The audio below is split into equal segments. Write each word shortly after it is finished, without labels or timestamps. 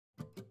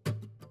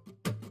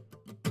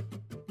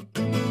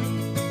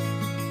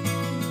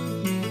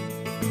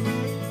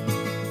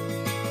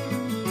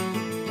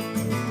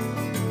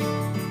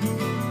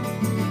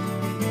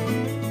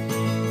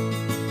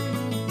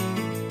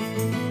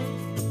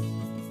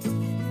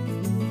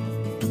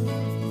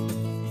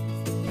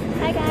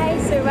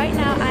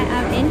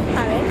in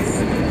Paris.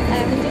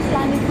 We just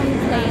landed from the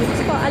plane,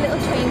 just got our little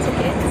train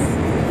tickets.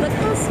 Look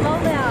how small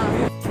they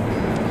are.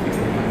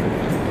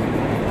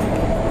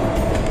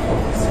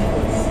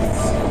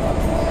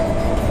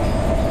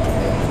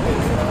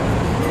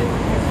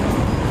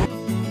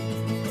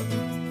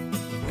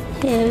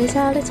 Here is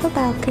our little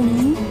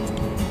balcony,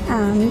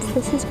 and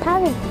this is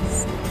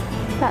Paris.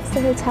 That's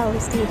the hotel we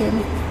stayed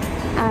in.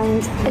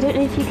 And I don't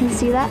know if you can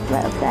see that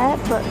right up there,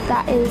 but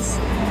that is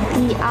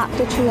the Arc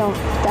de Triomphe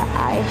that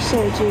I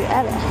showed you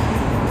earlier.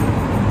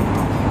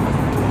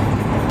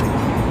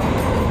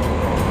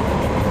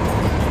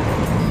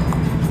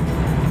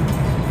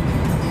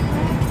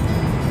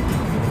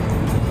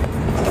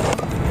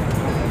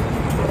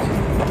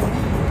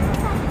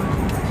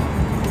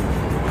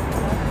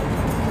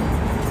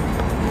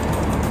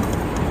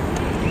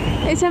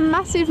 It's a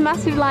massive,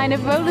 massive line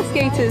of roller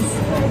skaters.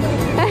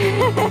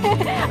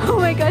 Oh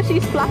my gosh,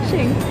 she's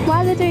flashing.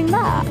 Why are they doing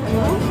that?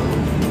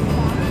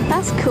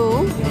 That's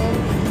cool.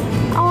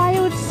 Oh, I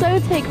would so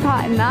take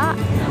part in that.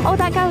 Oh,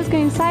 that guy was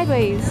going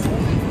sideways.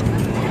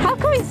 How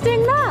come it's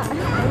doing that?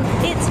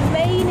 It's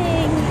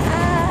raining.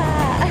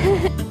 Ah.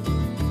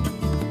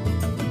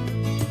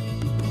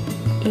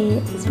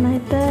 It's my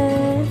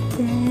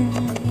birthday.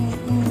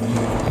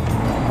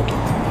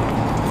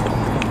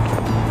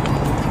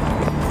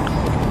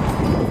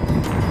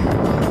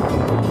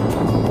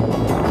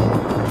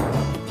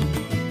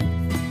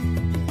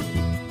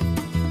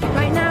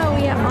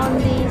 On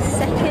the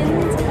second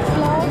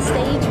floor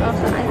stage of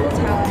the Eiffel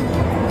Tower,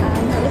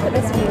 and look at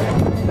this view.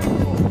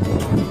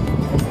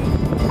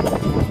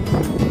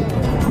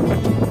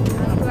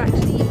 We're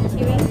actually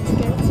queuing to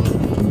go to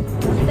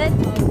the third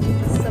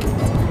summit,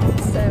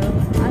 so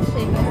I'll show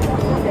you.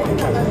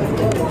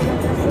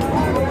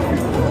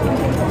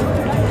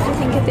 What do you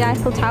think of the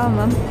Eiffel Tower,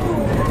 Mum?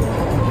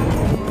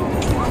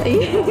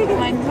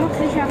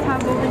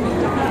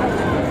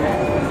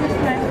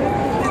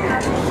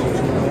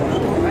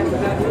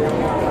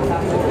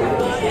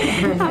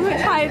 How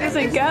much higher does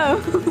it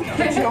go?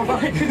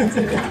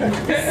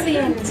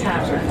 Seeing the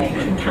tower, I think,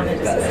 in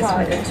Canada is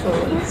one of the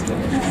tallest.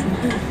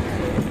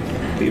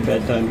 Be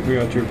bedtime to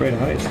figure out your afraid of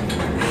heights.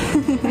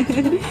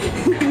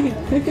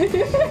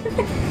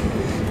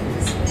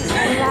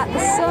 We're at the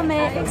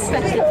summit,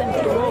 especially if I'm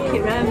going to walk you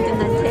around and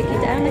then take you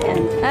down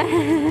again.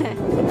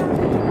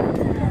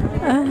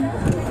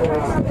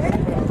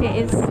 It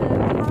is so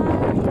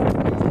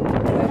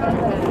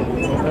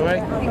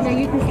high.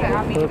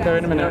 We'll go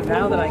in a minute.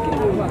 Now that I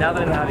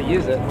know how to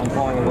use it, I'm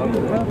falling in love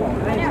with it.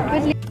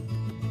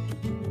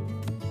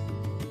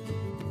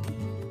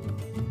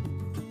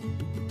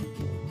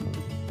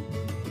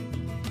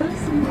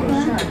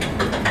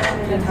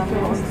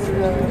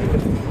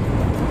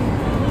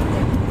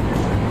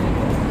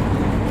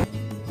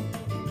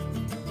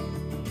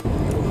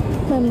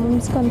 My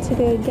mum's gone to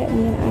go get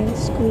me an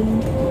ice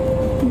cream.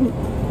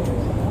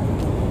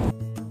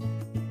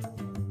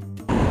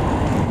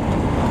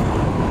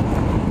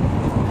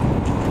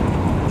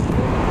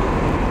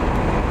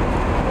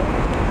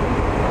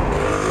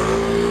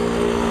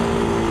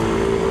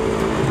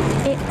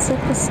 It's a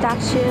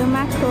pistachio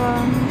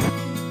macaron.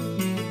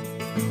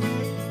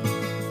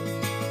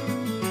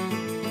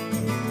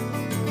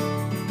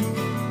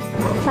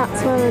 That's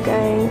where we're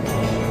going.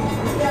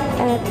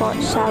 Airport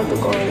Charles de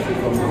Gaulle.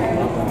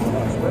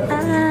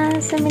 Ah,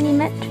 so many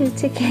metro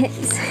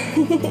tickets.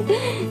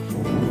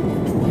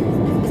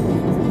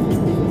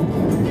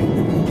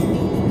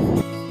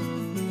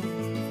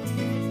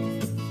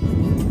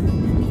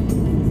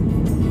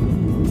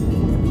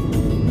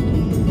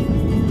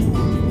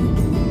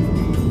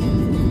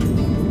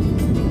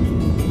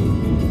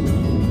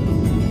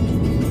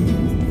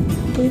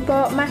 We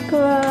bought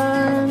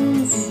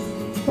macarons.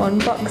 1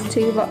 box,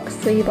 2 box,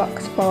 3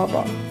 box, 4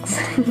 box.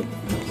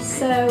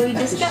 So we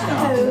just got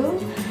home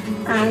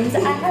and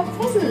I have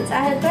presents. I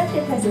had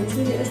birthday presents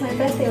because it was my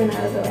birthday when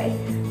I was away.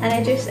 And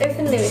I just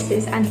opened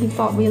Lewis's and he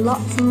bought me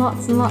lots and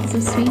lots and lots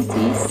of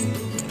sweeties.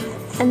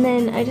 And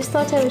then I just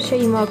thought I would show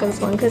you Morgan's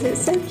one because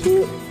it's so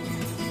cute.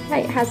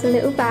 Like, it has a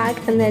little bag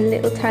and then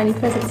little tiny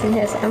presents in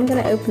here, so I'm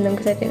going to open them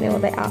because I don't know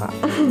what they are.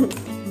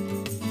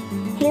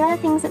 Here are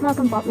the things that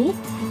Morgan bought me.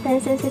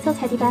 There's this little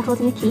teddy bear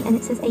holding a key and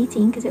it says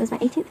 18 because it was my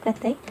 18th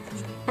birthday.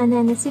 And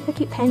then this super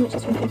cute pen which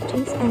is from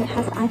Pictures and it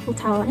has the Eiffel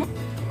Tower on it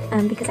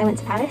because I went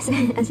to Paris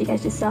as you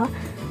guys just saw.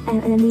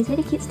 And then these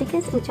really cute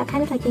stickers which are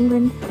kind of like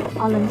England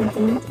or London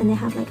themed and they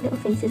have like little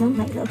faces on,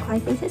 like little cry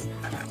faces.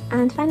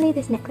 And finally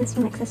this necklace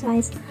from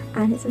Exercise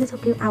and it's a little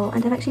blue owl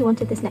and I've actually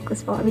wanted this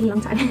necklace for a really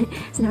long time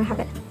so now I have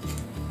it.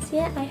 So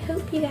yeah, I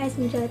hope you guys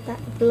enjoyed that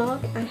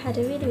vlog. I had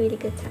a really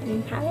good time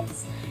in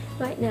Paris.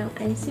 Right now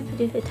I'm super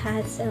duper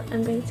tired so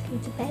I'm going to go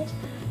to bed,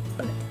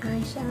 but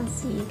I shall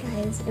see you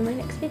guys in my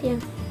next video.